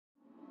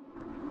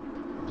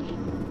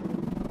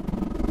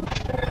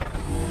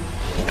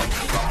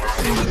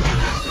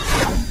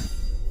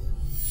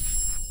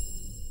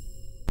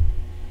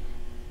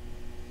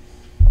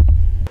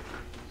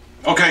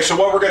Okay, so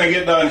what we're going to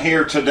get done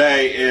here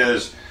today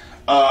is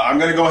I'm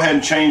going to go ahead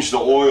and change the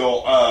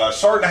oil.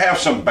 Starting to have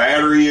some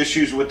battery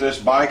issues with this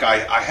bike.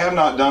 I have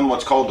not done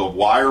what's called the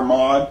wire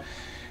mod,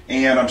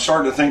 and I'm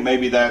starting to think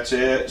maybe that's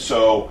it.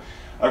 So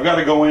I've got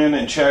to go in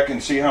and check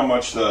and see how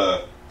much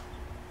the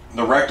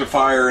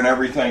rectifier and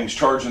everything's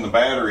charging the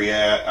battery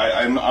at.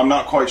 I'm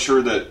not quite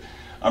sure that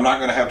I'm not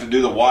going to have to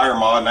do the wire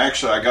mod. And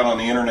actually, I got on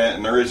the internet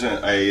and there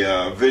isn't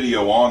a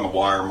video on the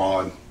wire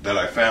mod that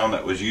I found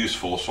that was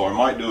useful, so I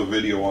might do a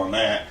video on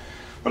that.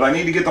 But I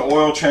need to get the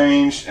oil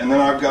changed, and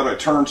then I've got a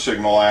turn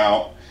signal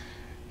out,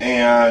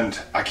 and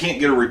I can't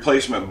get a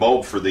replacement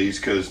bulb for these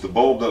because the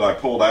bulb that I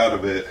pulled out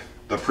of it,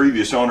 the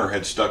previous owner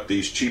had stuck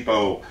these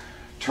cheapo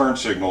turn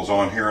signals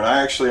on here, and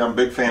I'm a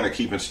big fan of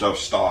keeping stuff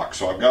stock,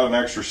 so I've got an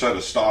extra set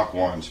of stock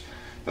ones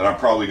that I'm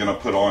probably going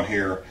to put on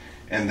here.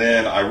 And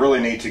then I really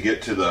need to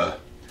get to the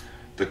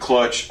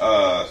clutch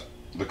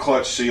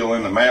seal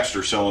in the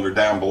master cylinder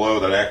down below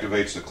that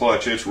activates the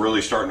clutch. It's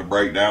really starting to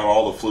break down.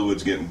 All the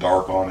fluid's getting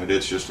dark on it.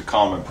 It's just a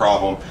common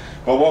problem.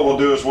 But what we'll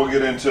do is we'll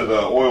get into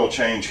the oil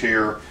change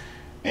here,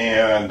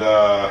 and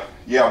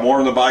yeah,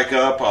 warm the bike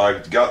up.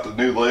 I've got the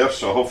new lift,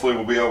 so hopefully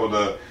we'll be able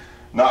to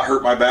not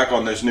hurt my back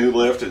on this new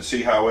lift and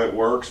see how it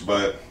works.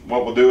 But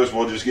what we'll do is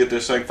we'll just get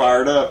this thing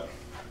fired up.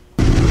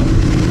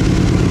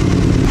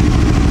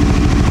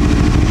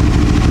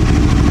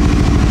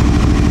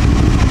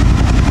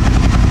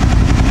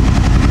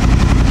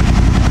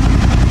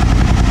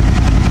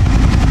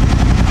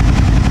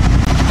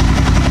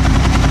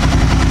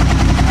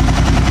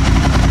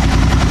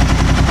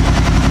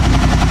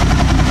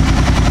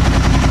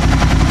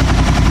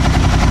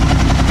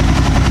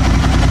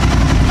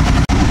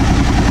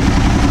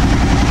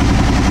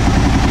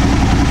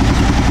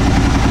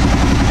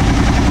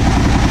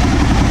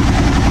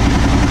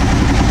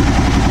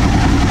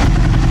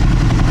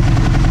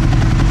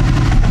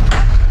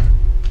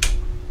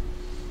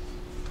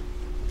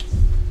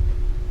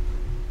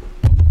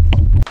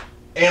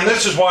 And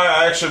this is why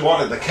I actually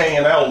wanted the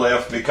K&L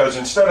lift, because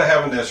instead of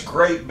having this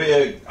great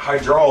big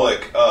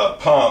hydraulic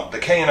pump, the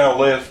K&L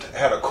lift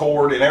had a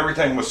cord and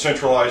everything was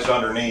centralized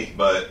underneath.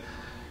 But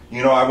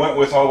you know, I went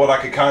with all what I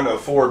could kind of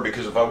afford,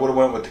 because if I would have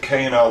went with the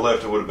K&L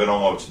lift, it would have been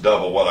almost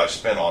double what I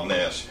spent on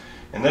this.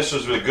 And this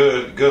is a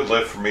good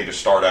lift for me to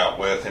start out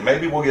with. And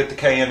maybe we'll get the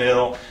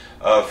K&L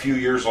a few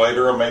years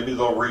later, or maybe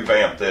they'll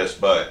revamp this.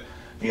 But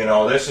you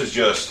know, this is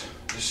just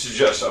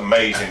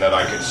amazing that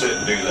I can sit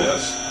and do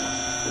this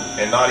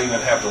and not even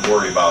have to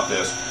worry about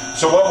this.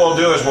 So what we'll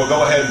do is we'll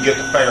go ahead and get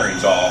the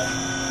fairings off.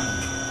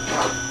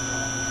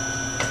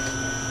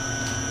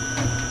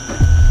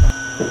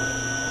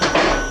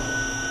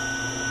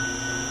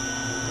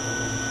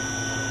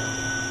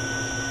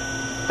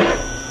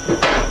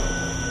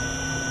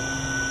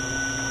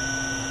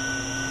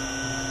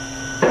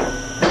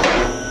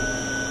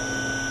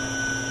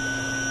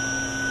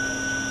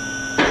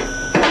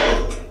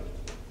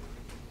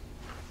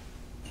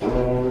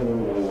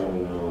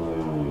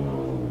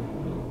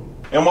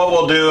 And what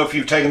we'll do, if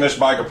you've taken this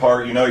bike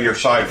apart, you know your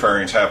side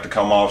fairings have to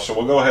come off. So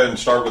we'll go ahead and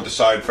start with the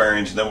side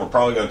fairings, and then we're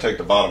probably going to take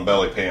the bottom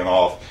belly pan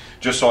off,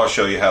 just so I'll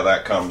show you how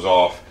that comes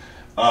off.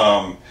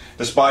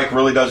 This bike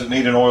really doesn't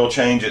need an oil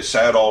change. It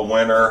sat all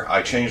winter.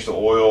 I changed the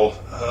oil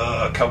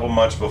a couple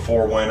months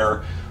before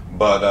winter,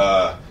 but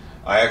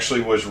I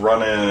actually was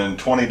running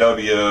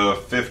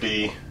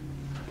 20W50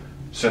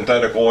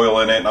 synthetic oil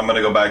in it, and I'm going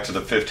to go back to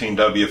the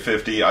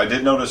 15W50. I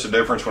did notice a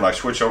difference when I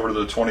switched over to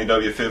the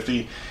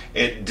 20W50.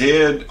 It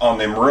did, on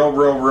them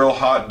real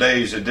hot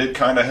days, it did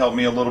kind of help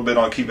me a little bit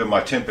on keeping my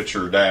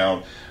temperature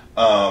down.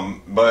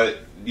 But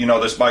you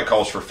know, this bike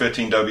calls for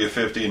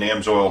 15W50, and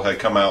AMSOIL had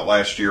come out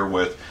last year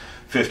with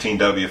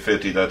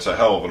 15W50. That's a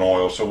hell of an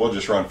oil, so we'll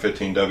just run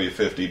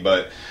 15W50.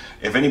 But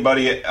if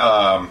anybody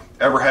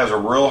ever has a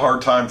real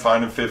hard time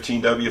finding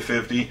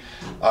 15W50,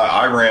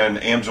 I ran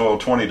AMSOIL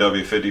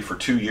 20W50 for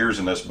 2 years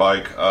in this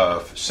bike,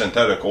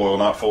 synthetic oil,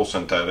 not full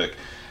synthetic.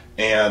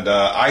 And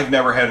I've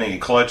never had any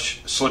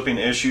clutch slipping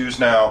issues.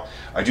 Now,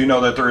 I do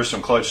know that there is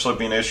some clutch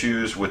slipping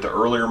issues with the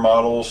earlier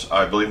models.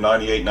 I believe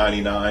 98,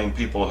 99,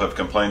 people have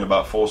complained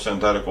about full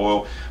synthetic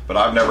oil, but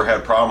I've never had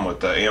a problem with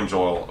the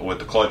AMSOIL with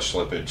the clutch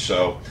slippage.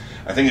 So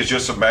I think it's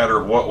just a matter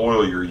of what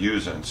oil you're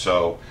using.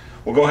 So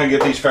we'll go ahead and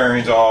get these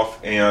fairings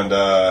off, and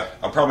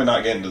I'm probably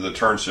not getting to the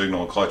turn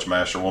signal and clutch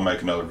master. We'll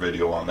make another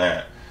video on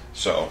that.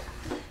 So,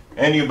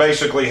 and you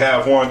basically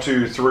have 1,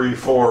 2, 3,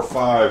 4,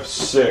 5,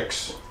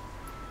 6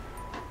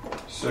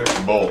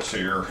 bolts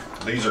here.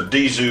 These are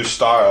Dizu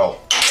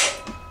style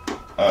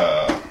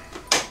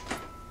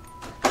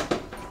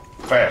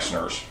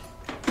fasteners,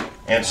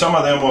 and some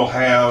of them will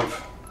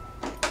have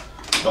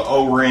the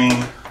O-ring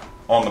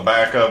on the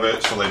back of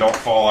it so they don't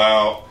fall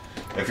out.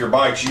 If your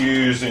bike's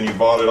used and you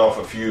bought it off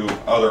a few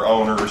other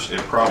owners,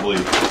 they're probably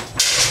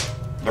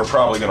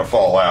going to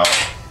fall out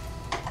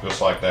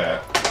just like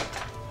that.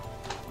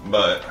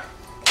 But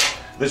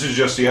this is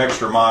just the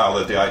extra mile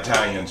that the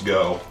Italians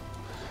go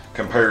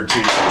compared to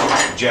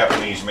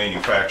Japanese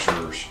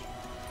manufacturers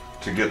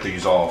to get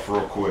these off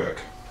real quick.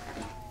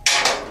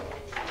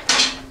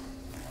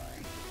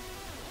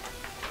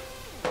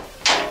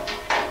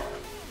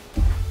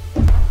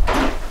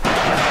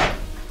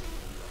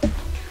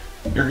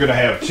 you're going to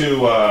have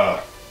two,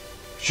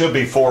 should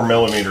be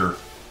 4mm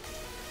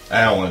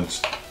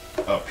Allens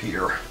up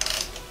here.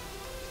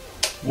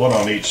 One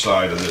on each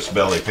side of this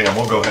belly pan.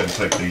 We'll go ahead and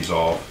take these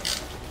off.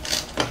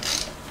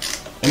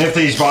 And if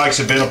these bikes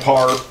have been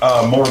apart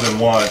more than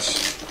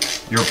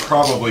once, you're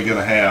probably going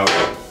to have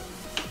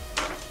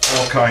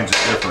all kinds of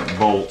different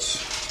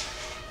bolts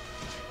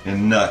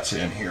and nuts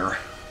in here.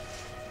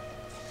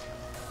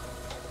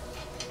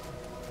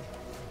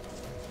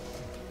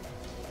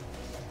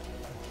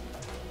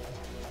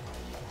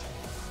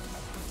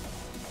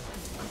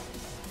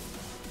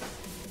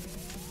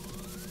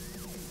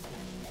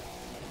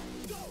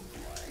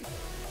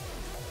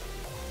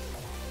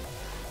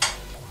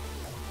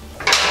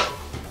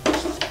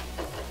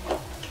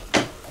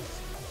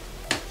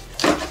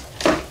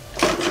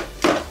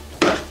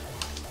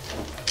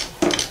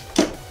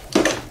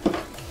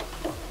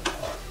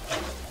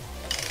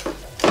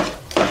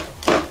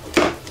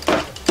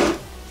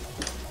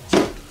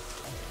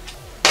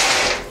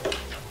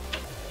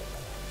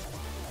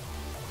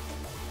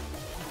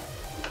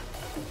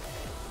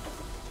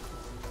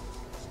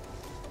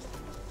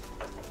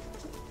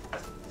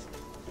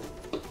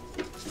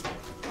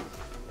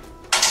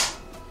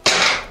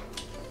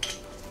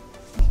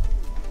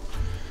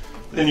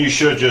 Then you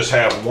should just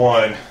have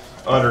one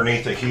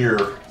underneath of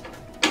here,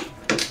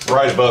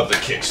 right above the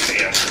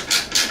kickstand.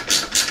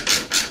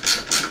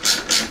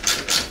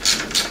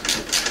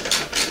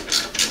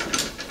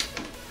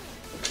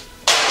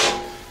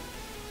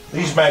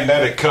 These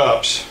magnetic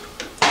cups,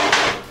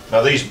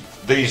 now these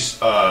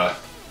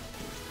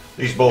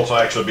bolts will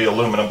actually be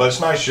aluminum, but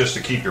it's nice just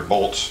to keep your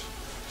bolts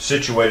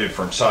situated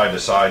from side to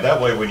side. That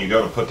way when you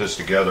go to put this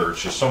together,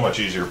 it's just so much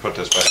easier to put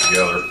this back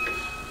together.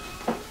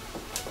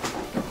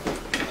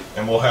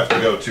 And we'll have to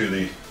go to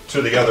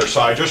the other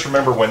side. Just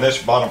remember, when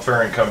this bottom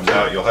fairing comes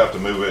out, you'll have to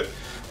move it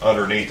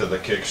underneath of the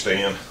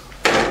kickstand.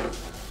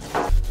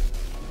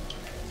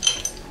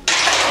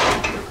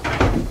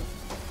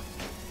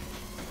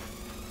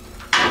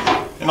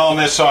 And on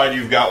this side,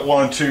 you've got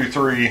 1, 2,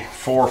 3,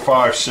 4,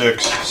 5,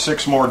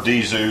 6 more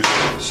D-Zoos,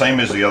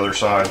 same as the other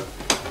side.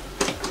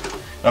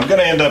 I'm going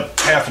to end up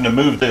having to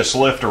move this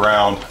lift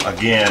around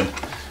again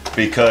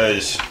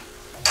because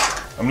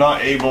I'm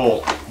not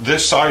able,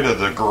 this side of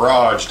the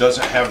garage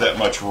doesn't have that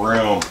much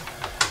room,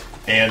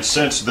 and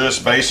since this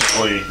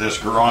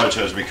garage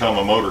has become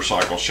a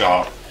motorcycle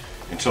shop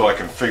until I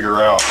can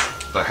figure out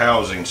the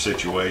housing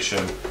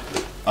situation,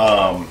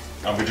 I'm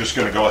just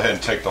going to go ahead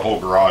and take the whole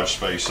garage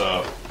space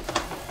up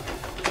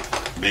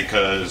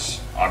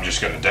because I'm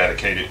just going to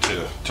dedicate it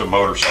to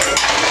motorcycles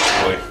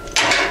basically.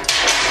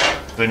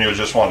 Then you'll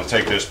just want to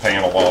take this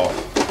panel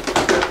off.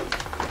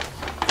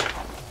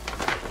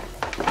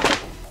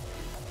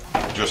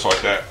 Just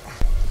like that.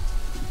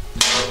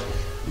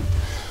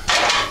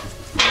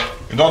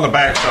 And on the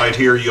back side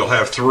here, you'll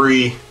have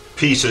 3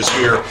 pieces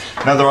here.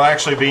 Now there'll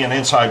actually be an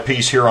inside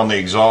piece here on the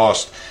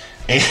exhaust.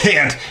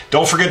 And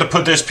don't forget to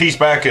put this piece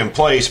back in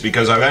place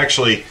because I've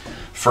actually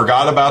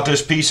forgot about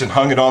this piece and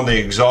hung it on the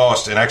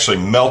exhaust and actually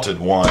melted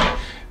one.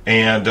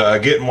 And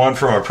getting one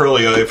from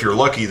Aprilia, if you're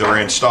lucky, they're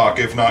in stock.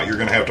 If not, you're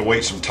going to have to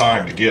wait some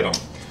time to get them.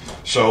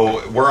 So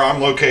where I'm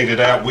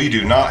located at, we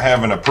do not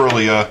have an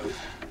Aprilia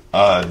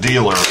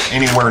dealer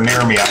anywhere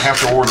near me. I have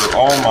to order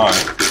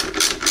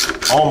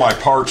all my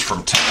parts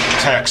from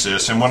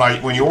Texas, and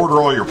when you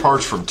order all your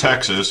parts from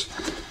Texas,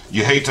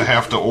 you hate to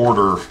have to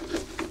order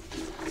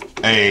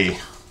a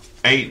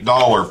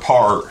 $8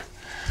 part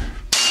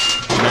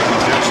that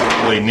you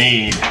desperately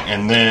need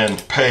and then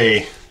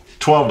pay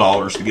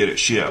 $12 to get it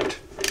shipped.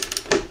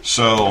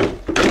 So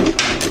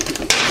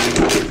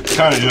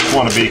kind of just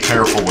want to be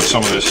careful with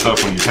some of this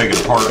stuff when you take it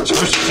apart,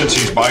 especially since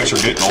these bikes are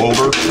getting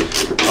older.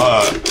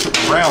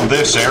 Around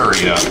this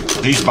area,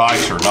 these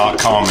bikes are not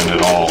common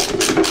at all.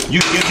 You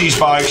can get these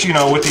bikes, you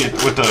know, with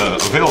the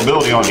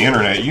availability on the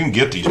internet, you can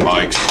get these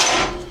bikes.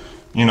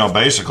 You know,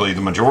 basically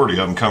the majority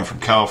of them come from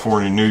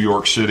California, New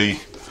York City.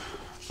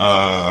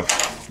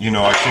 You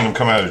know, I've seen them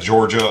come out of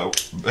Georgia,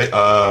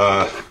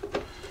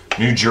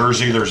 New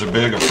Jersey. There's a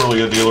big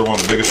Aprilia dealer, one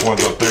of the biggest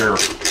ones up there.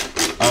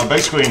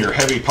 Basically in your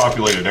heavy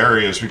populated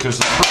areas, because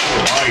the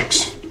Aprilia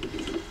bikes,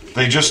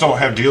 they just don't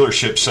have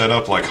dealerships set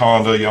up like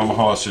Honda,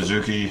 Yamaha,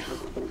 Suzuki,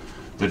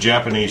 the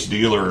Japanese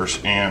dealers.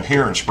 And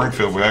here in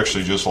Springfield, we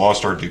actually just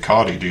lost our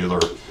Ducati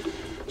dealer.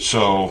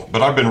 So,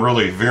 but I've been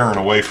really veering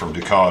away from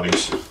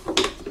Ducatis.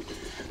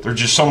 They're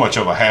just so much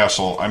of a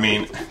hassle. I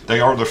mean, they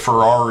are the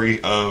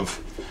Ferrari of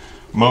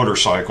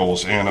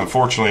motorcycles, and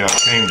unfortunately I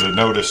came to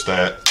notice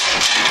that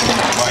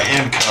my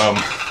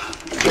income,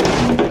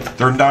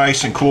 they're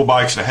nice and cool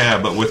bikes to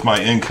have, but with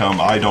my income,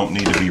 I don't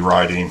need to be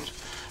riding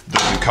the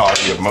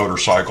Ducati of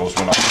motorcycles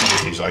when I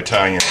see these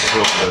Italian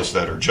Aprillas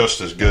that are just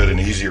as good and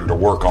easier to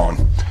work on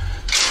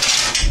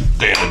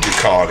than a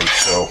Ducati.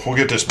 So we'll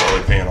get this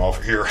belly pan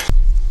off here.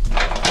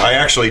 I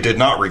actually did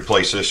not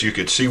replace this. You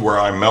could see where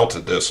I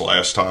melted this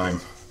last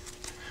time,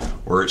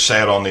 where it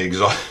sat on the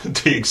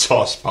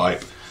exhaust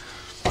pipe.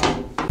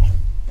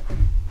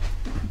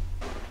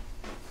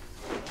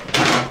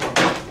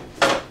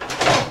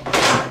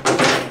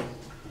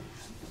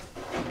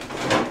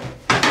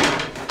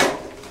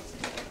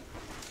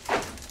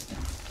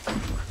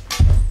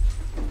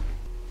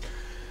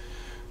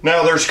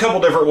 Now there's a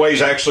couple different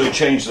ways actually to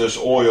change this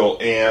oil,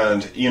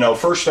 and you know,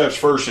 first steps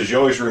first is you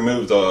always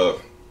remove the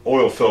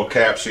oil fill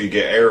cap so you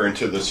get air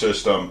into the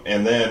system.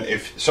 And then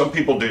if some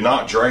people do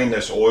not drain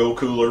this oil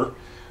cooler,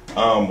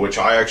 which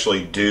I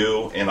actually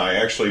do, and I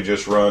actually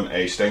just run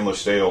a stainless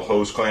steel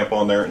hose clamp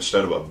on there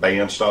instead of a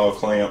band style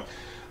clamp.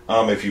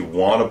 If you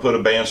want to put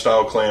a band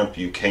style clamp,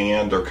 you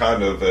can. They're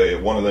kind of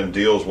one of them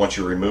deals, once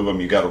you remove them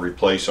you got to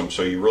replace them,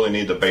 so you really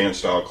need the band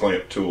style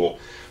clamp tool.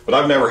 But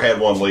I've never had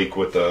one leak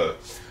with the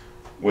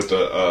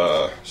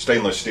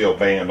stainless steel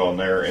band on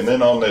there. And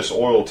then on this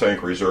oil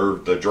tank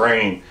reserve, the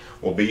drain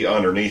will be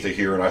underneath it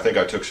here, and I think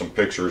I took some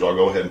pictures. I'll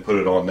go ahead and put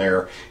it on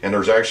there. And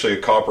there's actually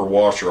a copper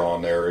washer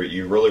on there.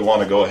 You really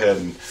want to go ahead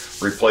and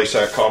replace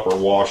that copper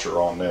washer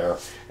on there,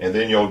 and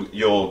then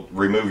you'll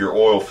remove your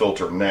oil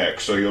filter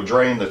next. So you'll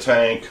drain the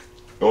tank,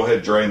 go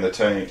ahead, drain the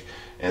tank,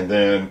 and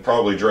then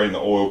probably drain the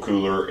oil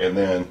cooler, and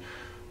then,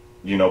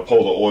 you know,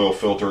 pull the oil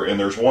filter. And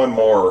there's one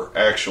more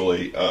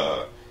actually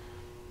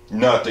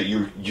nut that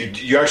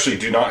you actually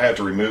do not have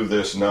to remove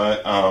this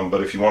nut,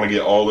 but if you want to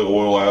get all the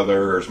oil out of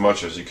there, as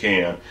much as you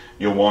can,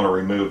 you'll want to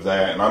remove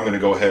that. And I'm going to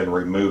go ahead and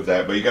remove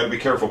that, but you got to be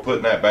careful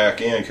putting that back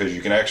in, because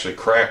you can actually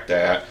crack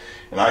that.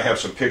 And I have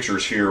some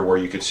pictures here where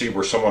you can see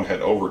where someone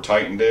had over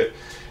tightened it,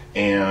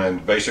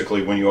 and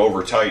basically when you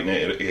over tighten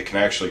it, it can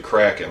actually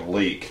crack and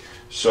leak.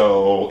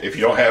 So if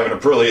you don't have an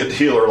Aprilia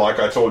dealer, like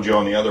I told you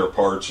on the other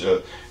parts,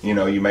 you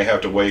know, you may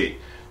have to wait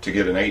to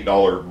get an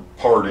 $8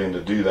 part in to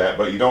do that,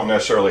 but you don't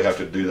necessarily have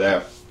to do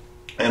that.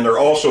 And there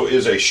also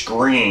is a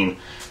screen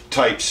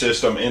type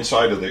system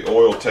inside of the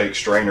oil tank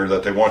strainer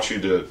that they want you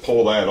to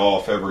pull that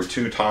off every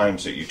 2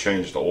 times that you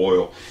change the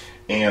oil.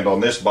 And on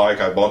this bike,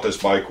 I bought this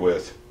bike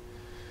with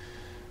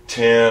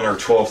 10 or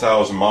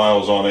 12,000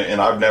 miles on it, and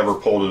I've never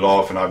pulled it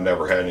off, and I've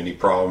never had any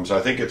problems. I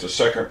think it's a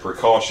second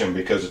precaution,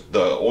 because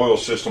the oil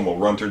system will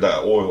run through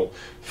that oil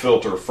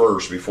filter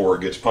first before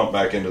it gets pumped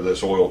back into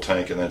this oil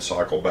tank and then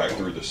cycle back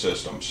through the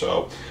system.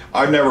 So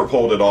I've never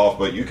pulled it off,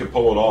 but you can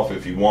pull it off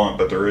if you want.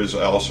 But there is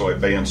also a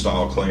band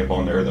style clamp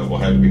on there that will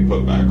have to be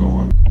put back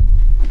on.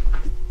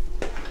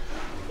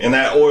 And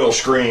that oil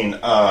screen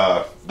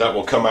that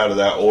will come out of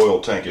that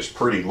oil tank is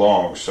pretty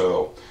long.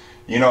 So,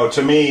 you know,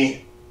 to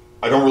me,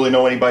 I don't really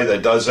know anybody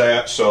that does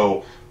that,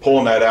 so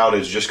pulling that out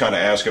is just kind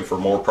of asking for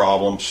more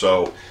problems.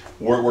 So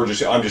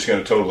I'm just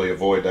going to totally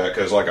avoid that,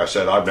 because like I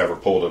said, I've never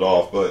pulled it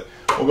off. But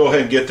we'll go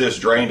ahead and get this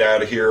drained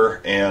out of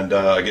here and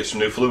get some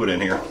new fluid in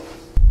here.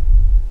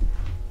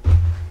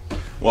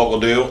 What we'll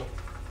do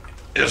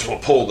is we'll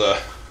pull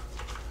the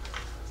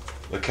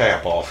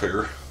cap off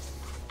here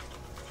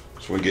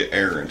so we get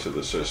air into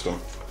the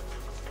system.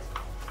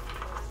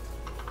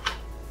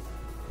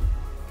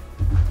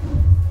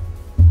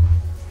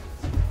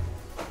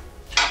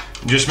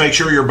 Just make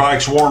sure your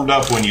bike's warmed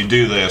up when you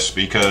do this,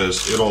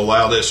 because it'll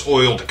allow this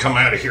oil to come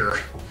out of here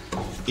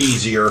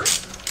easier.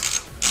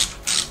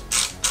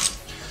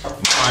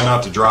 Try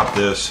not to drop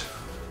this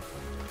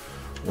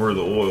where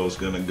the oil is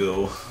going to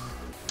go.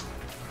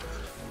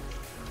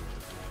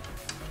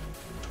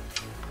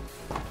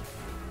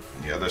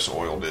 Yeah, this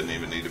oil didn't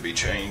even need to be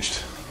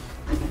changed.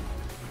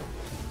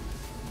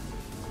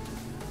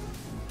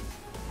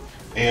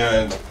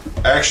 And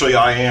actually,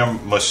 I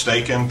am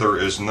mistaken. There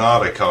is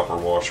not a copper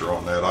washer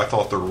on that. I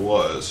thought there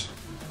was.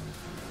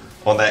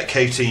 On that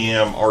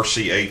KTM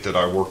RC8 that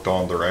I worked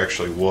on, there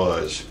actually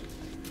was.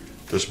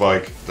 This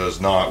bike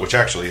does not, which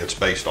actually it's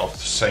based off the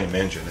same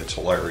engine. It's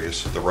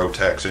hilarious. The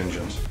Rotax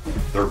engines.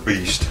 They're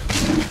beast.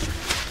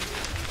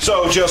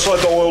 So just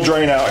let the oil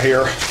drain out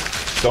here.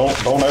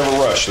 Don't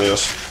ever rush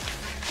this.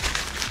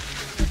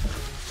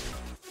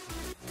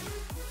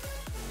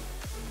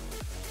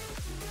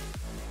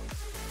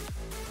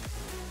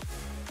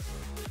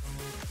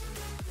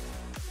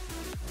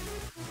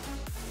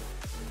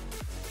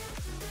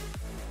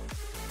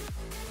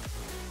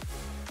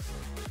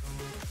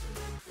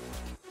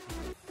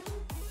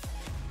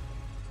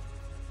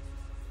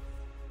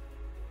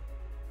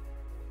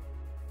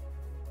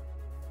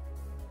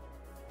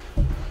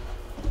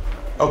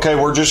 Okay,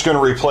 we're just going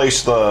to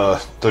replace the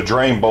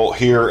drain bolt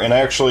here, and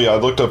actually I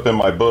looked up in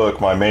my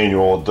book, my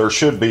manual, there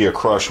should be a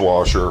crush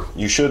washer.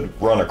 You should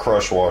run a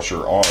crush washer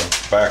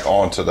back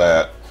onto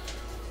that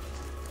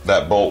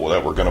bolt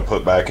that we're going to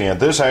put back in.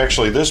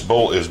 This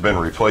bolt has been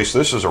replaced.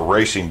 This is a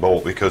racing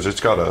bolt because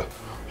it's got a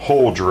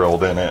hole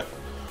drilled in it,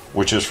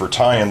 which is for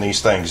tying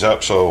these things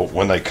up so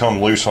when they come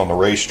loose on the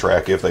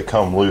racetrack, if they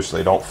come loose,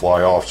 they don't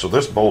fly off. So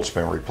this bolt's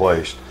been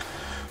replaced.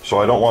 So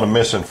I don't want to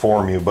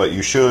misinform you, but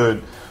you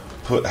should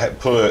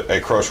put a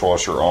crush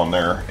washer on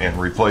there and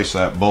replace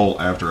that bolt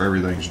after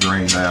everything's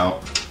drained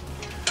out.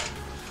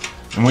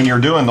 And when you're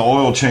doing the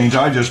oil change,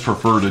 I just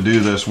prefer to do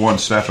this one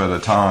step at a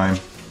time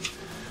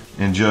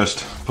and just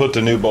put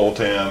the new bolt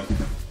in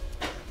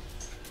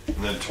and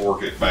then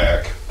torque it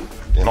back.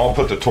 And I'll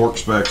put the torque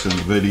specs in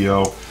the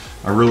video.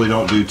 I really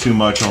don't do too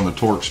much on the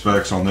torque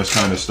specs on this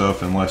kind of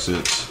stuff unless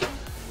it's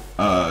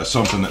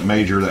something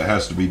major that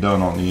has to be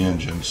done on the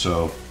engine.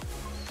 So,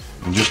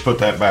 and just put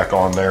that back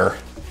on there.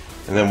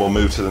 and then we'll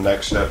move to the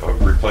next step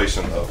of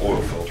replacing the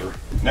oil filter.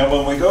 Now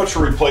when we go to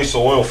replace the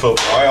oil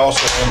filter, I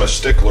also am a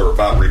stickler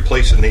about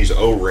replacing these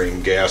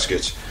O-ring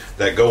gaskets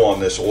that go on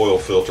this oil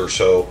filter.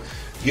 So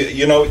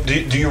you know,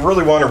 do you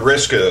really want to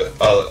risk an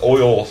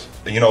oil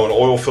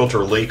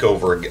filter leak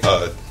over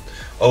a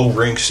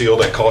O-ring seal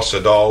that costs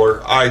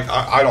 $1?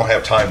 I don't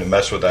have time to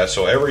mess with that.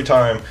 So every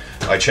time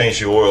I change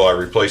the oil, I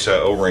replace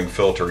that O-ring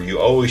filter. You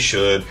always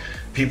should.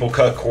 People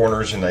cut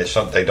corners and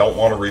they don't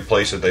want to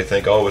replace it. They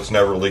think, oh, it's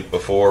never leaked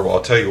before. Well,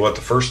 I'll tell you what, the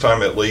first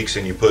time it leaks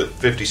and you put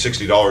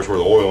 $50-$60 worth of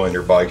oil in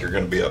your bike, you're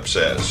going to be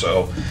upset.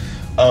 So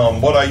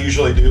what I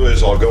usually do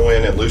is I'll go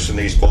in and loosen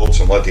these bolts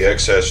and let the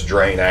excess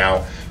drain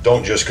out.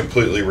 Don't just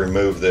completely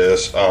remove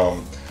this,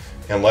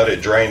 and let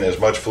it drain as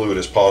much fluid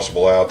as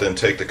possible out. Then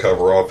take the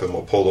cover off and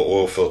we'll pull the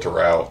oil filter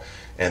out.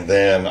 And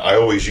then I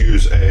always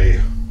use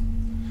a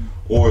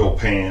oil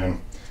pan,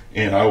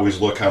 and I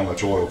always look how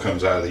much oil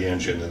comes out of the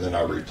engine, and then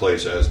I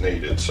replace as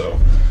needed. So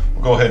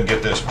we'll go ahead and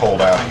get this pulled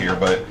out here.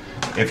 But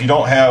if you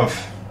don't have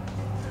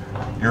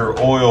your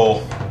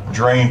oil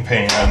drain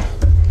pan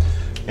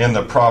in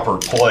the proper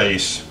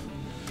place,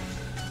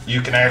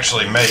 you can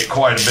actually make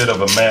quite a bit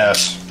of a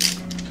mess.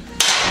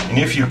 And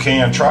if you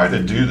can, try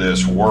to do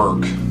this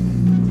work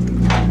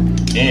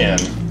in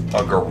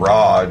a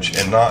garage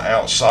and not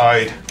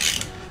outside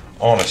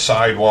on a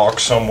sidewalk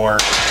somewhere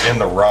in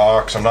the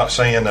rocks. I'm not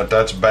saying that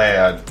that's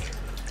bad,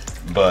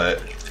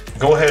 but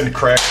go ahead and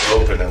crack it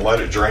open and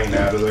let it drain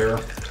out of there,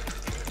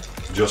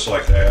 just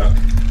like that.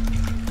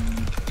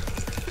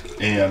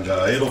 And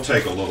it'll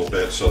take a little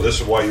bit, so this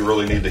is why you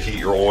really need to heat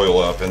your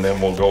oil up. And then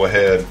we'll go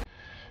ahead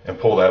and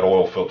pull that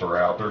oil filter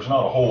out. There's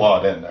not a whole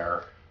lot in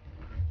there.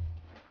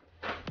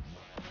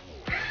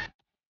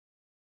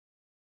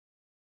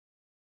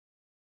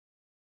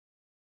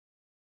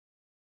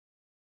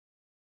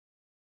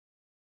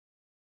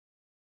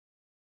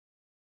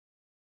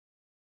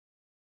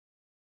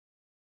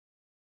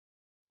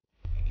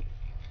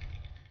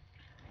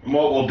 And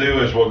what we'll do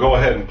is we'll go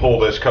ahead and pull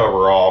this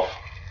cover off.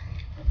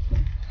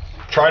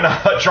 Try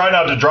not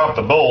to drop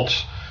the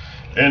bolts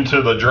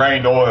into the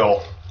drained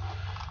oil.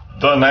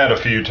 Done that a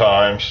few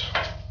times.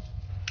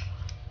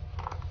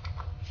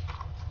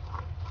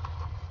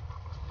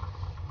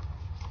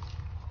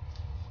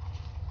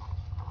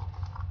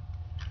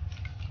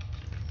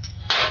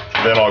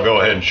 Then I'll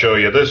go ahead and show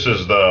you. This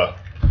is the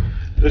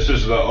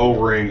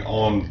O-ring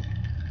on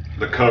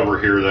the cover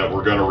here that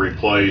we're going to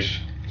replace.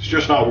 It's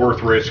just not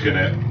worth risking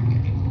it.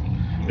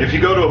 If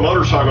you go to a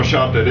motorcycle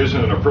shop that isn't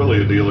an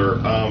Aprilia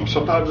dealer,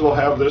 sometimes they'll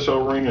have this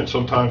O-ring and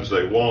sometimes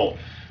they won't.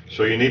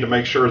 So you need to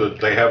make sure that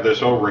they have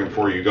this O-ring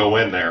before you go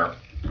in there.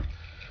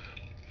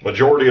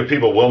 Majority of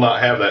people will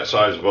not have that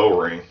size of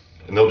O-ring,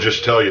 and they'll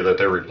just tell you that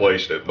they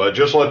replaced it. But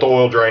just let the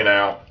oil drain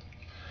out.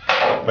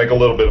 Make a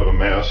little bit of a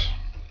mess.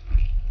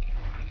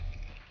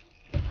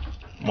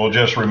 We'll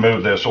just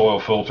remove this oil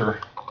filter.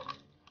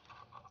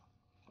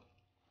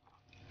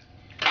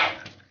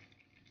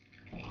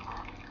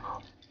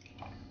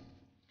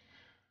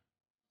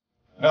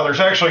 Now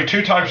there's actually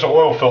two types of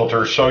oil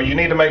filters, so you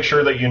need to make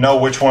sure that you know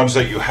which ones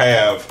that you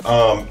have.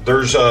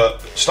 There's a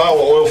style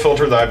of oil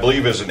filter that I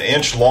believe is 1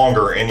 inch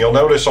longer, and you'll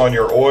notice on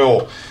your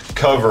oil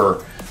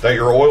cover that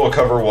your oil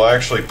cover will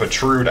actually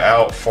protrude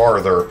out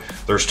farther.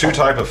 There's two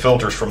types of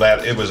filters from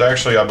that. It was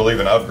actually, I believe,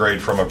 an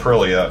upgrade from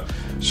Aprilia.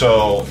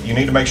 So you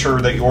need to make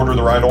sure that you order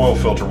the right oil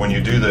filter when you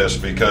do this,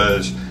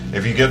 because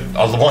if you get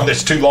one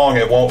that's too long,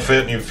 it won't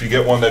fit, and if you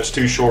get one that's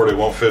too short, it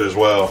won't fit as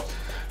well.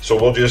 So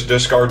we'll just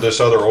discard this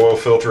other oil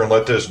filter and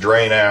let this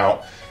drain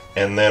out,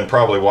 and then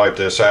probably wipe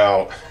this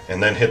out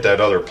and then hit that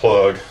other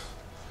plug.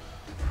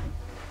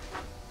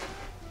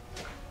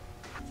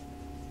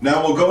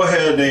 Now we'll go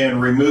ahead and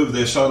remove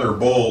this other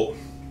bolt,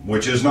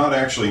 which is not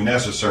actually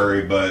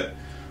necessary, but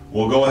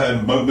we'll go ahead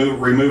and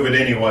remove it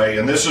anyway.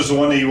 And this is the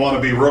one that you want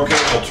to be real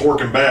careful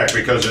torquing back,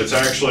 because it's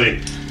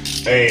actually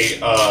a,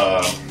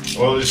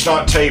 well, it's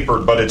not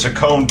tapered, but it's a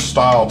coned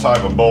style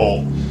type of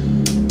bolt.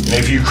 And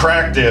if you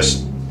crack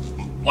this,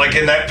 like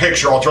in that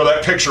picture, I'll throw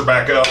that picture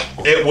back up,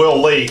 it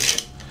will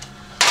leak.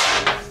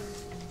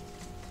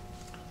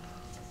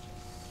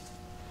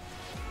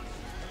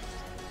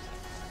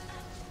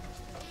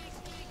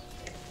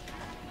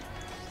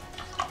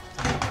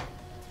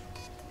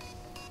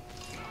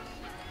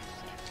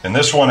 And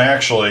this one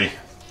actually,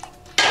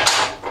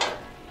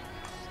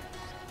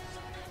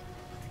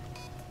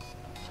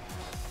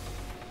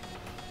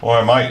 well,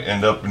 I might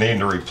end up needing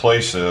to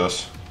replace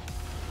this.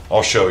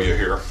 I'll show you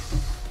here.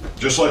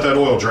 Just let that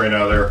oil drain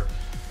out of there.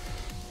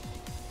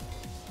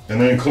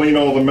 And then clean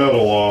all the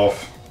metal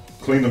off.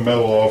 Clean the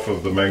metal off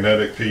of the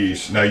magnetic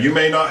piece. Now you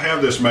may not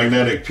have this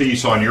magnetic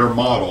piece on your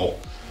model,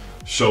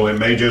 so it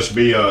may just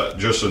be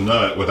just a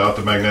nut without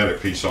the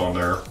magnetic piece on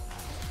there.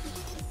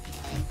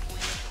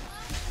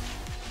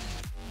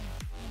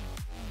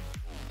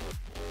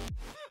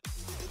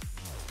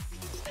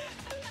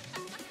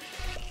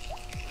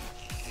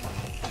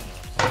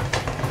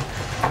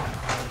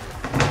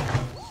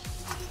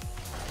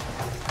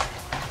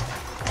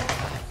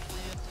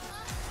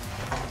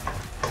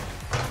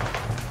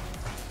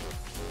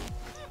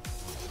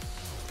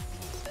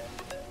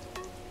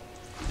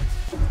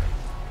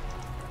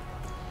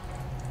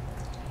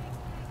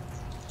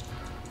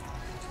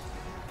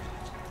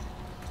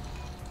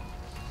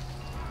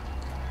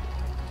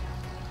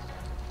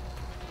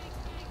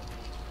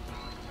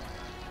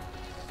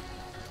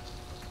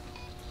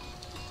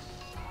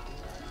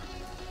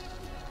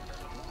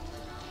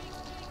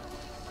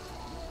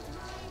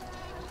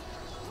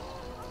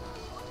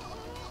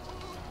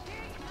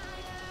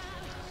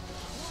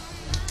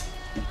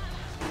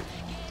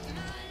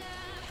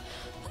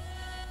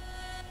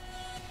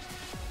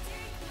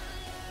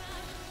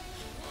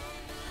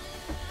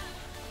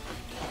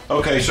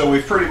 Okay, so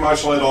we've pretty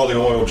much let all the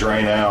oil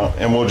drain out,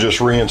 and we'll just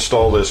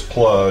reinstall this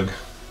plug.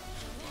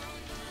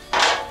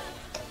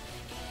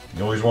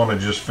 You always want to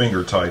just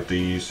finger tight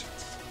these.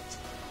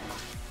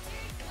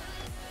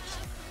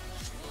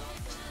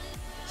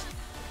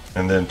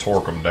 And then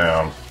torque them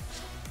down.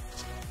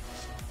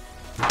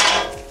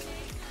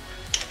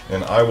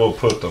 And I will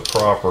put the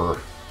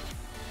proper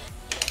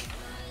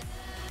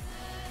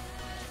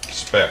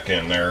spec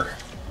in there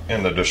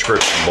in the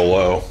description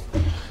below.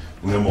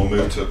 And then we'll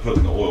move to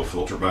putting the oil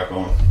filter back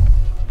on.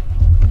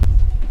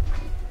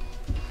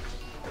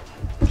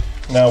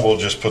 Now we'll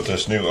just put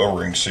this new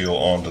O-ring seal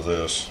onto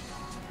this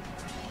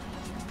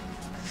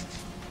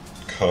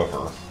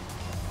cover.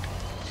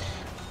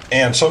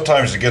 And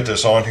sometimes to get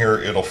this on here,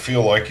 it'll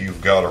feel like you've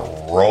got to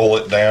roll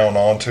it down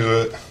onto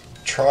it.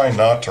 Try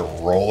not to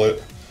roll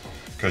it,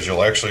 because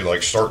you'll actually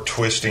like start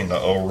twisting the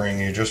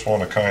O-ring. You just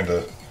want to kind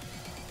of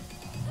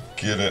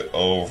get it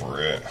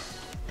over it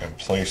and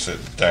place it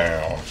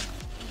down.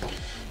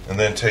 And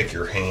then take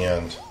your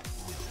hand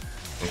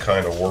and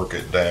kind of work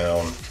it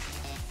down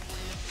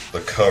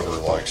the cover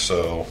like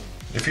so.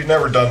 If you've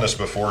never done this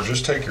before,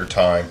 just take your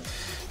time.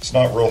 It's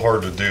not real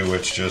hard to do.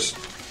 It's just,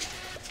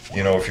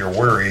 you know, if you're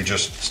weary,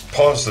 just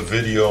pause the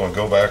video and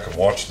go back and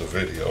watch the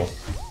video.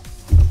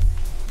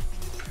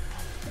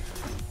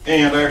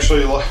 And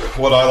actually,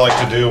 what I like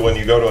to do when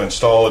you go to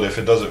install it, if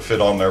it doesn't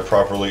fit on there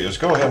properly, is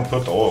go ahead and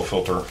put the oil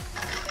filter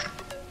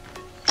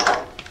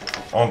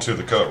onto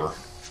the cover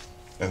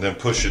and then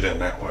push it in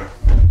that way.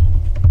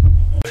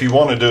 If you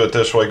want to do it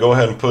this way, go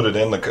ahead and put it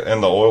in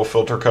the oil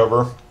filter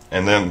cover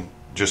and then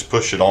just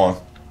push it on.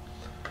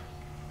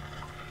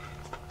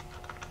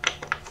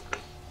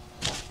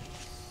 It's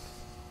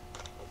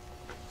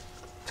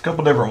a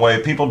couple different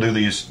ways. People do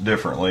these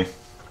differently.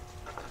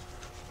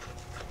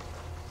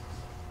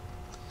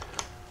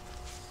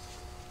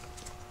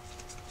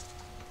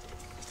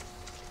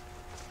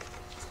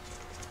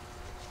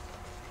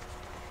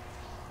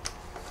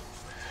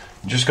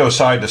 Just go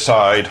side to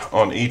side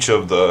on each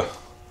of the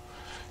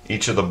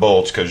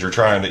bolts, because you're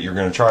going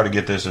to try to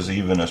get this as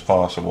even as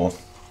possible.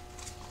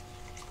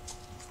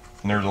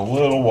 And there's a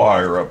little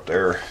wire up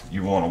there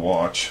you want to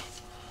watch,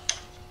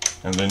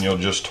 and then you'll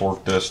just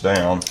torque this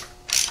down.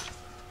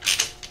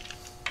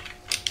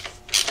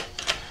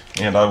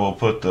 And I will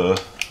put the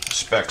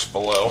specs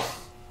below.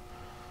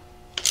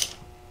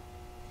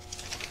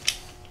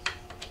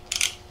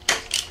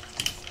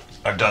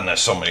 I've done this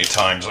so many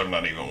times, I'm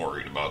not even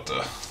worried about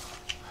the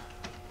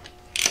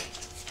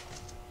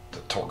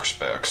torque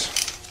specs.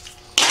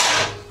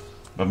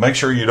 But make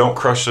sure you don't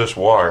crush this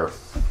wire.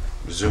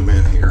 Zoom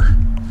in here.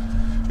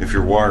 If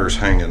your wire's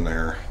hanging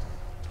there,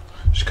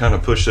 just kind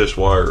of push this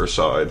wire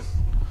aside.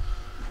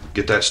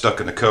 Get that stuck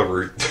in the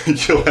cover,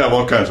 you'll have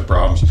all kinds of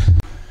problems.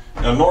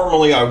 Now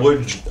normally I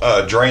would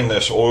drain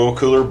this oil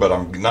cooler, but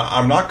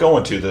I'm not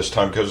going to this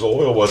time because the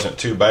oil wasn't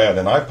too bad,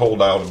 and I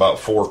pulled out about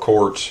 4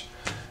 quarts,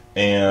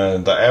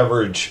 and the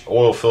average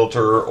oil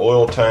filter,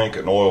 oil tank,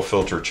 and oil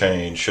filter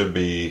change should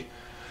be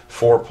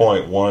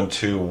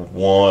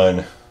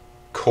 4.121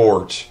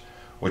 quarts,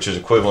 which is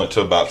equivalent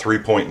to about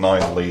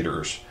 3.9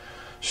 liters.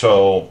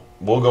 So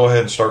we'll go ahead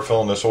and start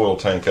filling this oil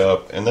tank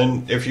up, and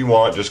then if you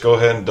want, just go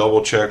ahead and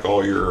double check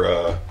all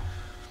your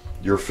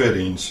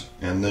fittings,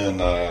 and then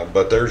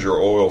but there's your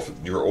oil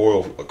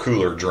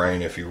cooler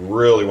drain if you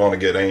really want to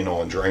get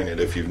anal and drain it,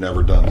 if you've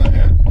never done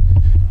that.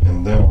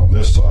 And then on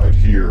this side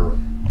here,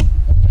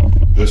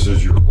 this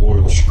is your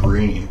oil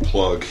screen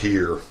plug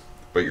here,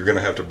 but you're going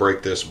to have to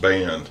break this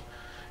band.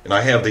 And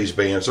I have these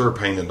bands, they're a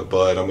pain in the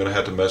butt. I'm going to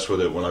have to mess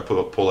with it when I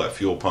pull that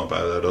fuel pump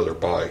out of that other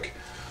bike.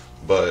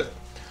 But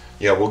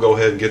yeah, we'll go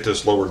ahead and get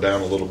this lowered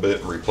down a little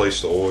bit and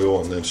replace the oil,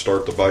 and then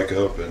start the bike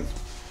up and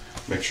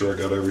make sure I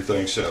got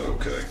everything set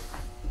okay.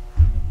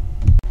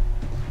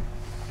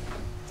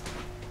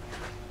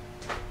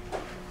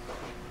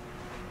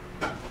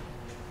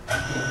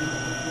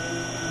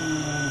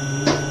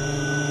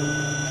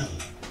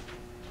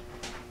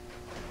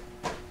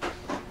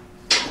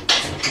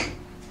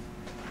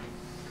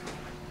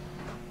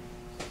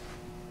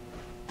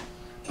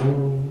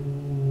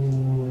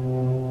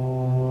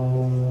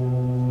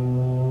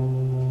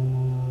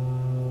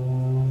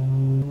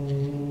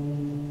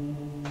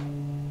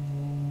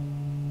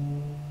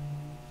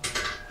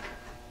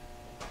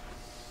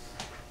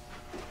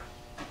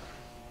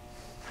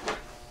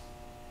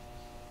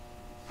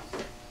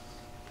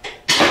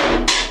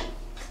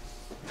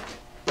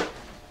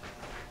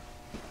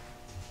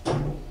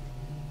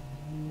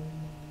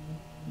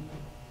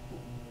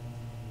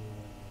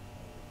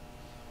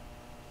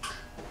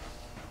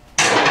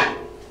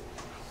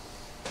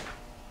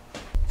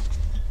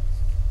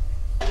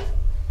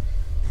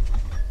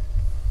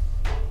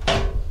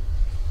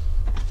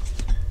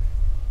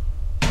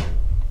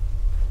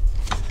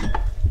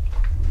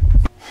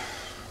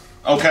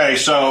 Okay,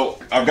 so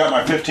I've got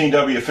my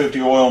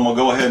 15W50 oil, and we'll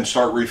go ahead and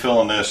start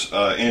refilling this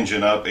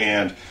engine up.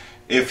 And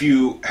if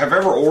you have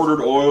ever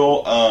ordered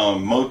oil,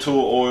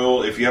 Motul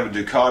oil, if you have a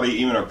Ducati,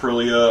 even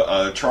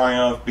Aprilia,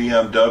 Triumph,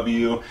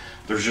 BMW,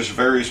 There's just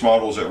various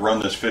models that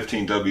run this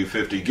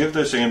 15W50. Give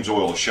this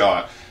AMSOIL a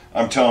shot.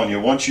 I'm telling you,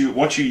 once you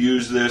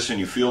use this and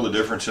you feel the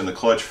difference in the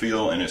clutch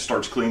feel, and it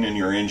starts cleaning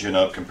your engine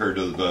up compared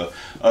to the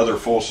other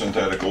full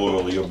synthetic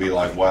oil, you'll be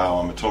like, wow,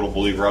 I'm a total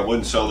believer. I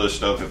wouldn't sell this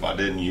stuff if I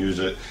didn't use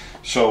it.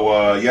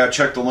 So yeah,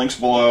 check the links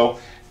below.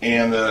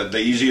 And the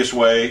easiest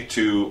way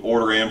to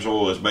order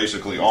AMSOIL is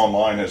basically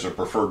online as a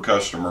preferred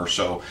customer.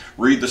 So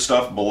read the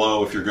stuff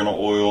below if you're going to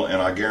oil,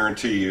 and I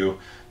guarantee you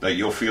that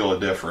you'll feel a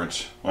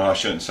difference. Well, I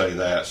shouldn't say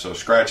that, so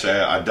scratch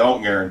that. I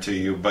don't guarantee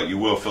you, but you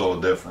will feel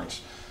a difference.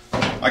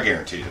 I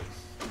guarantee it.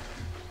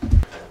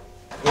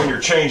 When you're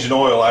changing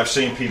oil, I've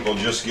seen people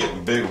just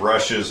getting big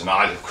rushes, and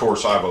of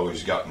course I've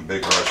always gotten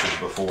big rushes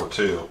before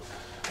too.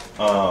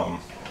 And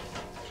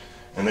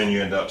then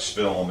you end up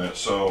spilling it.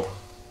 So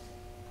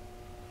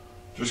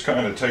just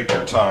kind of take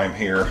your time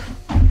here.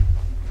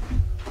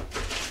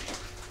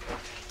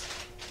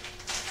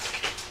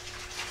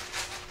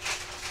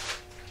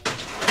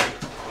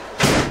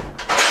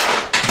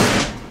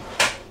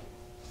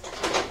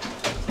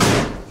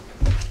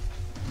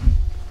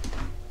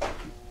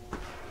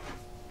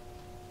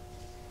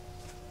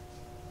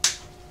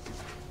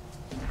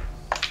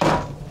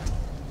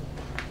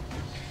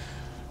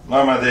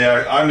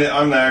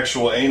 I'm the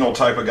actual anal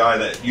type of guy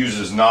that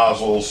uses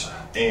nozzles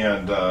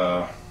and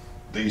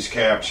these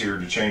caps here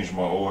to change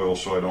my oil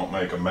so I don't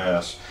make a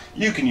mess.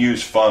 You can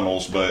use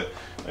funnels, but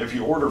if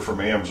you order from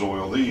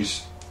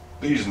AMSOIL,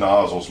 these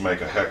nozzles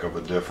make a heck of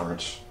a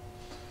difference.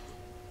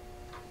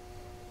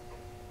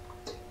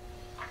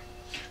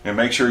 And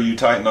make sure you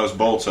tighten those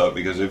bolts up,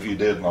 because if you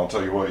didn't, I'll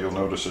tell you what, you'll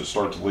notice it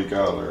start to leak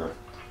out of there.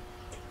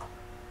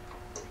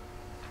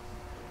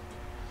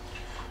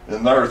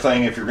 Another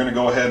thing, if you're going to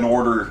go ahead and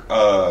order,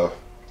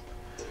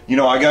 you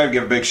know, I got to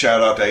give a big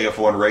shout out to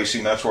AF1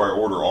 Racing. That's where I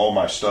order all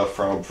my stuff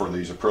from for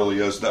these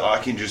Aprilias. That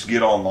I can just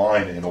get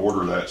online and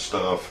order that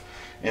stuff.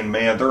 And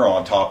man, they're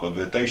on top of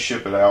it. They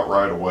ship it out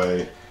right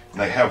away.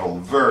 And they have a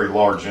very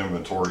large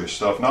inventory of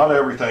stuff. Not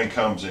everything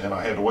comes in.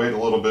 I had to wait a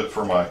little bit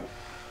for my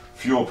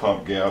fuel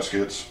pump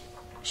gaskets.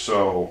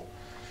 So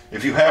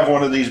if you have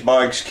one of these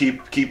bikes,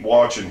 keep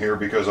watching here,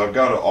 because I've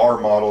got an R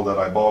model that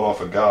I bought off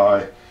a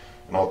guy.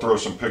 And I'll throw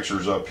some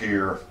pictures up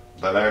here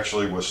that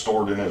actually was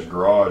stored in his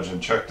garage.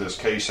 And check this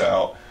case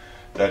out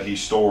that he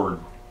stored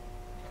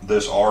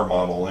this R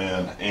model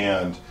in.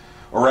 And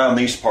around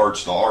these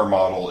parts, the R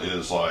model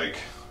is like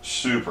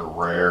super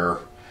rare.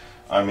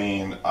 I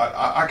mean,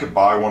 I could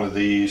buy one of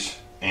these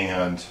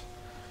and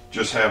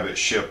just have it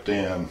shipped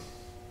in,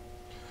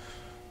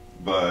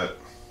 but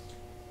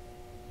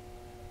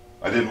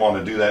I didn't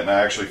want to do that, and I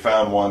actually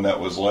found one that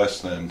was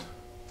less than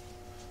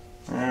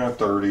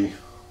 30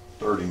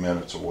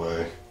 minutes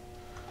away.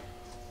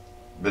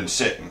 Been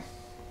sitting.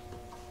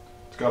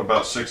 It's got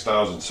about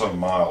 6,000 some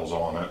miles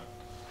on it.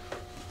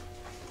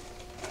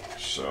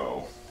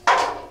 So,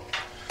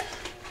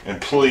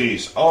 and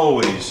please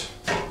always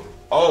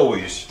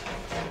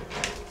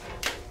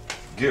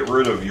get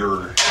rid of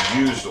your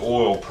used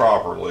oil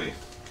properly.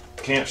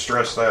 Can't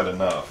stress that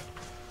enough.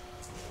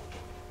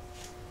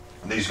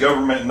 These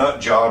government nut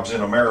jobs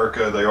in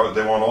America, they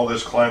want all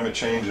this climate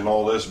change and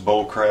all this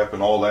bull crap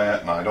and all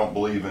that, and I don't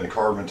believe in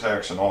carbon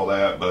tax and all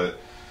that, but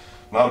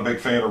not a big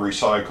fan of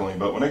recycling.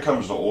 But when it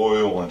comes to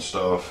oil and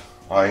stuff,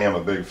 I am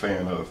a big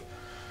fan of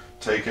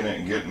taking it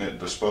and getting it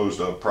disposed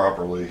of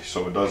properly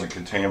so it doesn't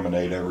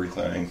contaminate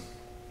everything.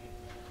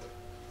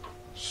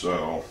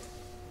 So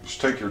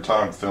just take your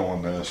time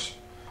filling this.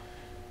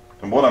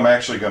 And what I'm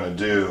actually going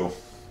to do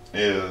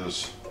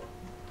is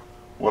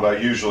what I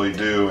usually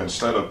do.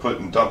 Instead of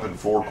dumping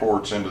 4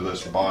 quarts into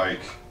this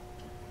bike,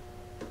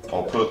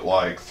 I'll put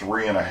like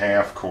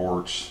 3.5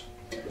 quarts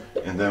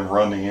and then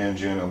run the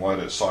engine and let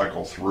it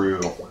cycle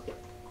through.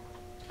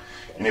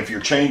 And if you're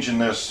changing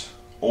this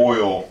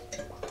oil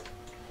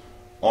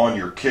on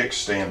your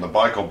kickstand, the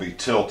bike will be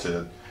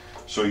tilted.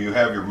 So you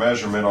have your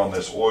measurement on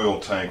this oil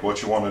tank.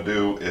 What you want to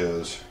do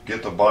is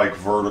get the bike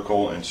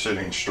vertical and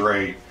sitting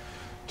straight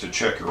to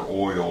check your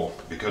oil,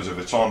 because if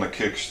it's on the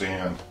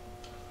kickstand,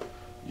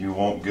 you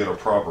won't get a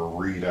proper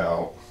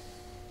readout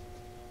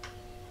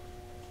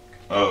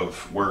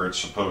of where it's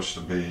supposed to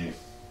be.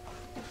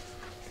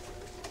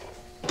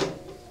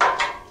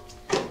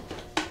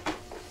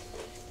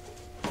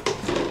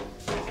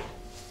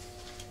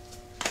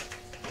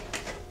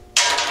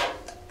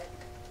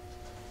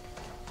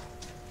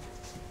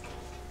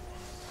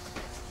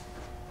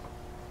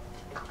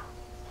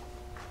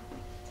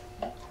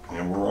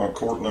 And we're on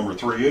quart number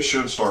 3. It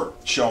should start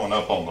showing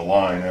up on the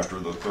line after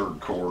the 3rd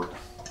quart.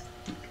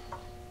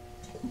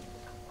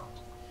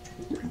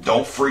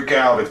 Don't freak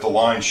out if the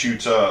line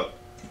shoots up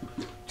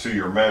to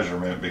your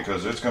measurement,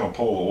 because it's going to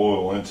pull the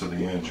oil into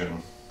the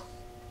engine.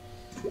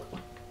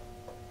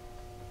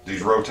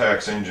 These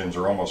Rotax engines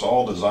are almost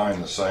all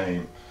designed the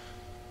same.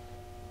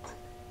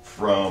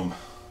 From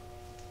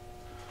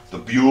the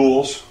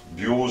Buells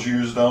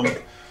used them.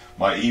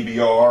 My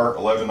EBR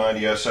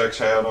 1190SX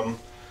had them.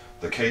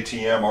 The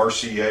KTM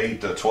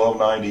RC8, the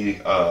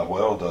 1290,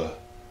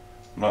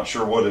 I'm not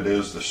sure what it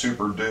is, the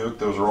Super Duke,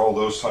 those are all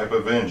those type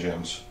of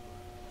engines.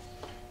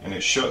 and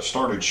it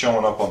started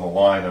showing up on the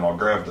line, and I'll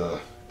grab the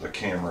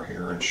camera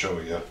here and show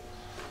you.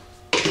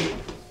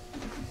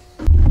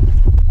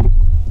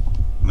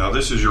 Now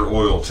this is your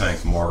oil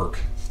tank mark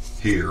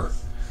here,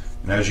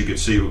 and as you can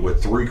see,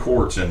 with 3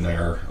 quarts in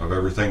there of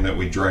everything that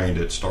we drained,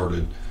 it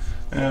started,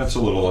 it's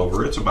a little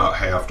over, it's about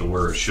half to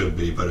where it should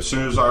be, but as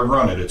soon as I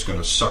run it, it's going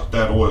to suck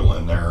that oil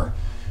in there,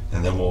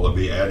 and then we'll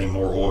be adding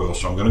more oil.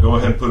 So I'm going to go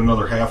ahead and put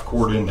another half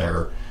quart in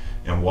there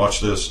and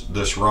watch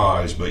this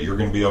rise, but you're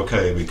going to be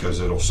okay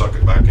because it'll suck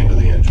it back into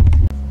the engine.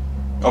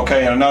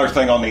 Okay, and another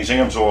thing on these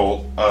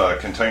amsoil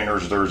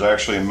containers, there's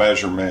actually a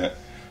measurement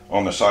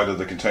on the side of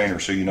the container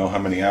so you know how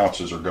many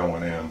ounces are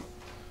going in.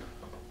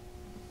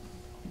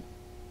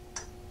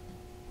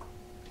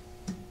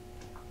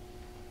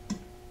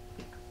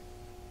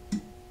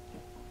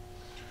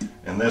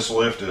 And this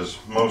lift is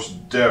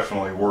most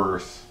definitely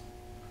worth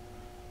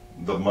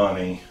the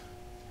money.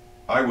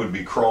 I would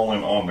be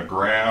crawling on the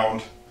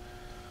ground,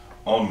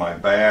 on my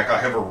back. I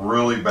have a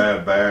really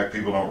bad back.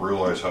 People don't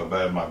realize how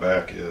bad my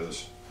back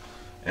is,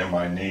 and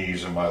my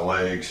knees and my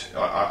legs.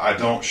 I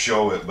don't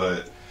show it,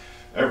 but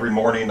every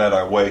morning that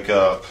I wake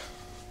up,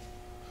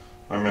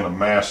 I'm in a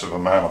massive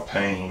amount of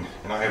pain,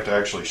 and I have to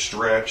actually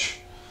stretch,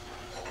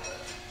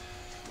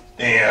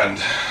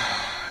 and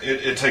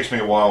it takes me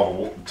a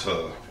while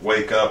to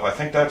wake up. I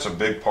think that's a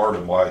big part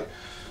of why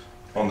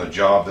on the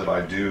job that I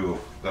do,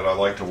 that I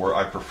like to work,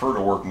 I prefer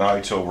to work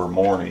nights over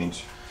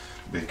mornings,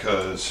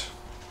 because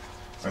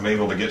I'm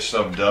able to get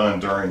stuff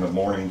done during the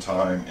morning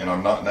time, and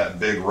I'm not in that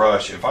big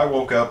rush. If I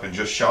woke up and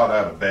just shot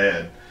out of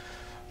bed,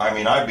 I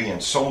mean, I'd be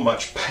in so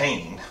much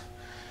pain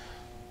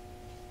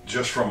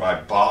just from my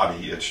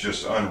body. It's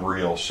just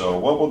unreal. So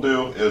what we'll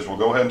do is we'll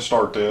go ahead and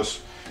start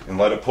this and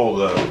let it pull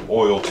the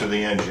oil to the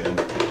engine,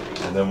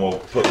 and then we'll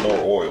put more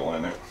oil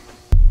in it.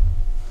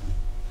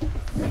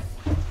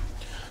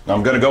 Now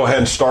I'm going to go ahead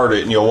and start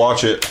it, and you'll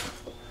watch it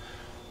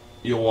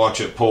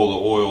pull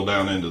the oil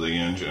down into the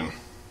engine.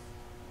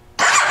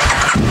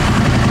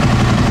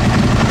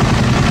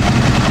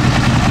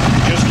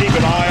 Just keep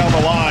an eye on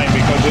the line,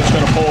 because it's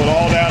going to pull it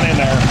all down in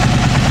there.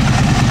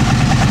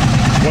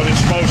 What it's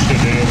supposed to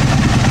do.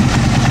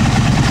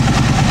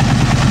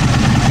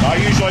 I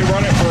usually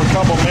run it for a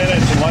couple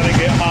minutes and let it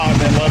get hot,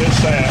 and then let it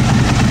set.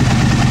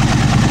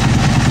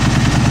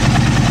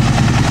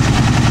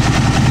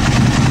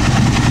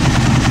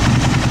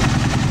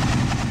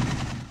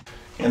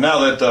 And now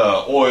that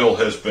the oil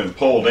has been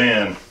pulled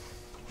in,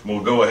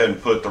 we'll go ahead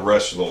and put the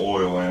rest of the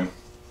oil in.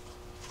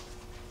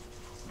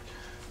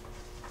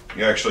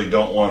 You actually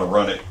don't want to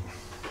run it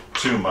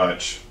too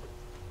much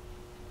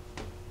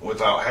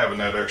without having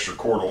that extra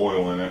quart of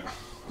oil in it.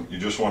 You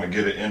just want to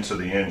get it into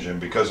the engine,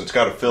 because it's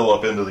got to fill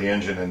up into the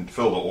engine and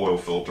fill the oil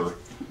filter.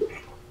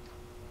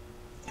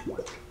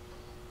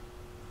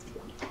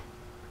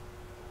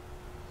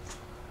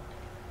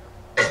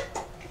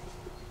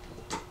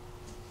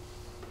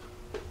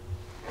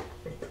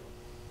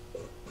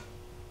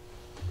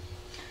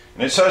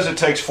 And it says it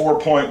takes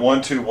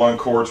 4.121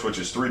 quarts, which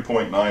is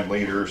 3.9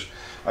 liters.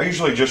 I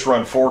usually just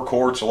run 4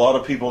 quarts. A lot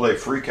of people, they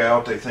freak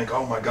out. They think,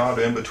 oh my God,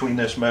 in between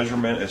this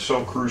measurement is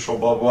so crucial,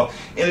 blah, blah, blah.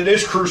 And it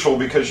is crucial,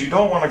 because you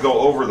don't want to go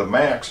over the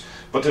max.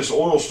 But this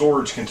oil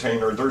storage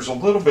container, there's a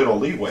little bit of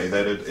leeway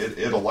that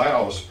it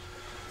allows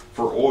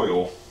for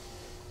oil.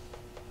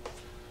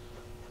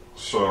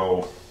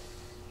 So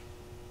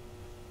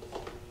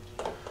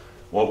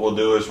what we'll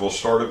do is we'll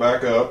start it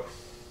back up.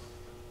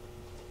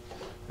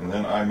 And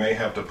then I may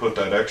have to put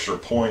that extra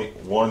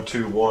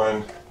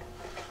 0.121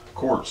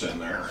 quarts in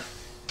there.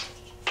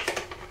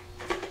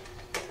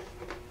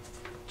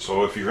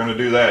 So if you're going to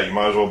do that, you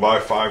might as well buy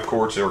 5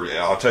 quarts.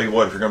 I'll tell you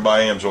what, if you're going to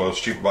buy AMSOIL,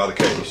 it's cheaper by the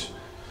case.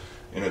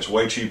 And it's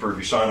way cheaper if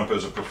you sign up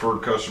as a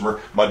preferred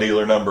customer. My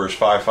dealer number is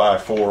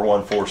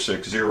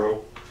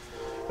 554-1460.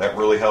 That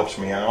really helps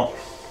me out.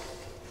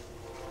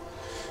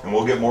 And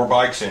we'll get more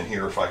bikes in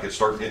here if I could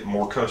start getting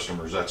more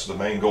customers. That's the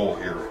main goal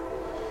here.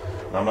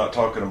 And I'm not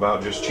talking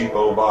about just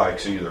cheapo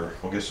bikes either.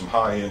 We'll get some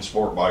high-end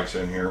sport bikes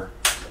in here.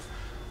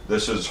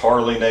 This is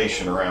Harley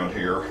Nation around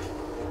here.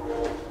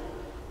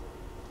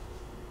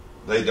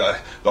 The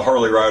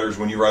Harley riders,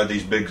 when you ride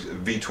these big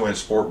V-twin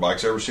sport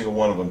bikes, every single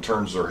one of them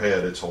turns their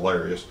head. It's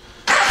hilarious.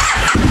 There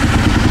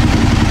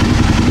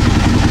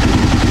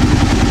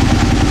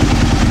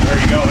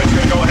you go. It's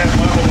going to go ahead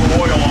and level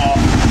the oil off.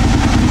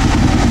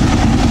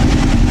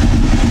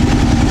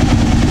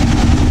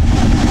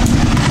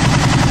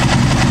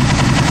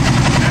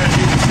 As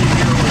you can see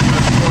here, we're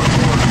just 4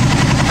 quarts.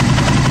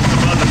 It's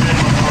above the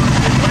minimum mark.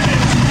 And when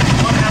you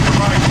want to have the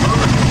bike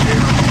vertical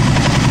here,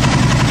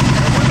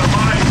 and when the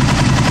bike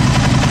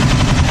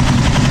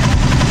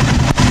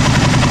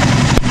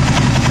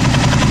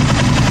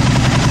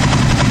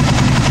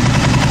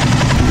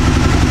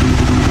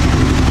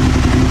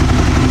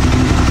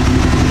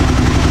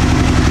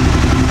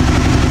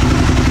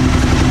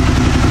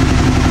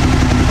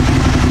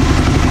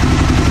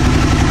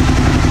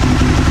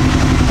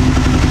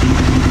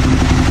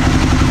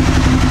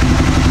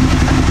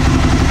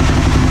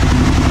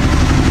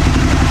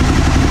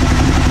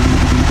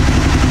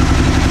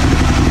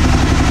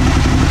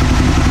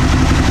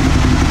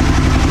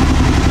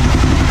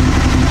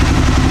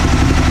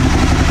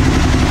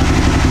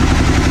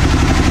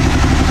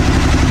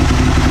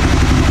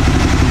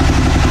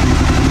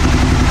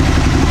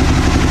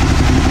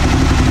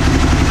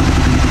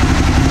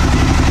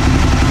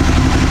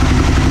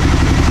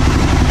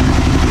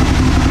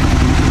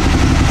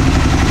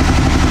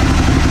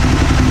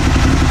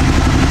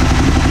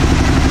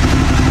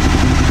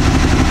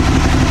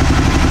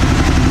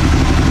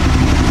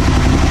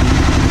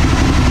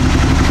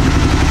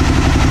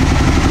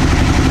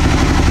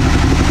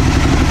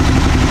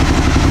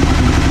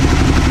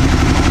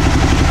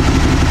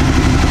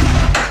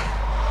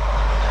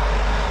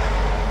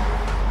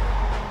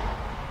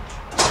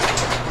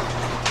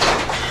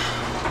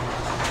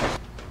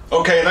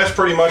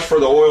pretty much for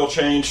the oil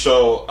change.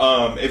 So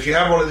if you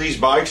have one of these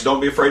bikes,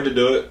 don't be afraid to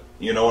do it.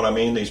 You know what I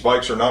mean? These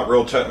bikes are not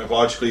real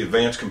technologically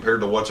advanced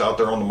compared to what's out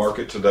there on the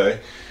market today.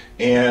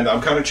 And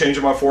I'm kind of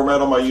changing my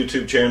format on my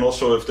YouTube channel.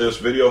 So if this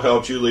video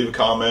helped you, leave a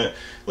comment,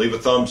 leave a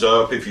thumbs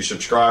up. If you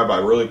subscribe, I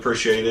really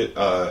appreciate it.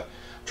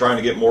 Trying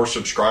to get more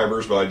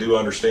subscribers, but I do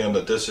understand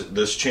that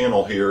this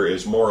channel here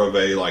is more of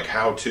a like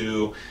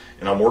how-to,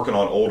 and I'm working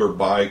on older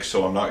bikes,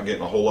 so I'm not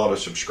getting a whole lot of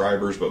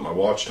subscribers, but my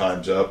watch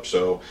time's up.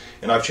 So,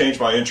 and I've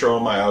changed my intro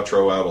and my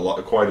outro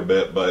out quite a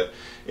bit. But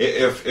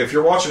if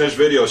you're watching this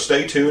video,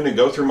 stay tuned and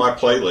go through my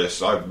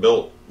playlists. I've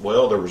built,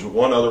 well, there was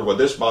one other where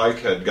this bike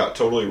had got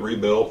totally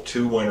rebuilt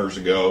 2 winters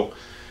ago,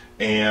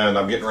 and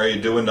I'm getting ready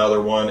to do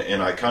another one.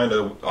 And I kind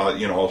of,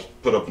 you know, I'll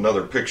put up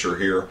another picture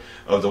here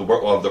of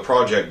the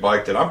project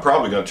bike that I'm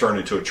probably going to turn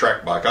into a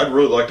track bike. I'd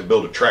really like to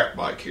build a track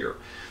bike here.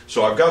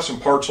 So I've got some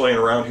parts laying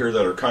around here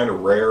that are kind of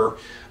rare,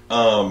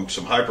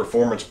 some high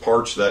performance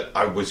parts that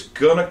I was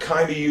going to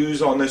kind of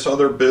use on this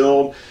other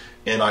build,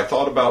 and I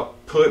thought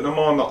about putting them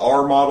on the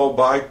R model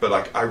bike,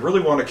 but I really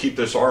want to keep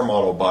this R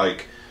model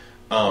bike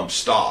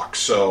stock.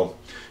 So,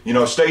 you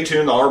know, stay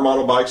tuned. The R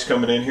model bike's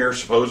coming in here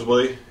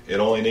supposedly. It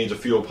only needs a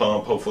fuel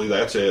pump. Hopefully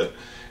that's it.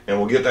 And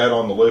we'll get that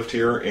on the lift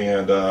here.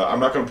 And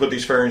I'm not going to put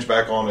these fairings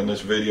back on in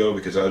this video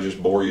because I'll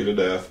just bore you to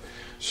death.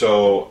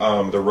 So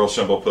they're real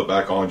simple to put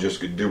back on.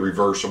 Just do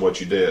reverse of what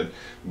you did.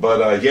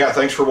 But yeah,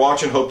 thanks for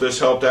watching. Hope this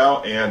helped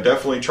out. And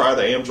definitely try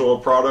the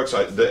amsoil products.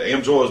 The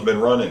amsoil has been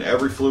running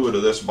every fluid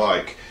of this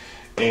bike.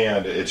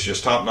 And it's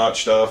just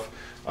top-notch stuff.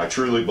 I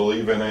truly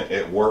believe in it.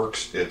 It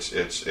works.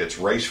 It's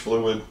race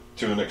fluid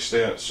to an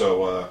extent.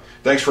 So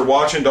thanks for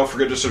watching. Don't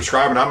forget to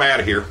subscribe, and I'm out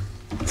of here.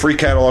 Free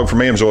catalog from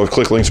amsoil.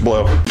 Click links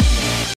below.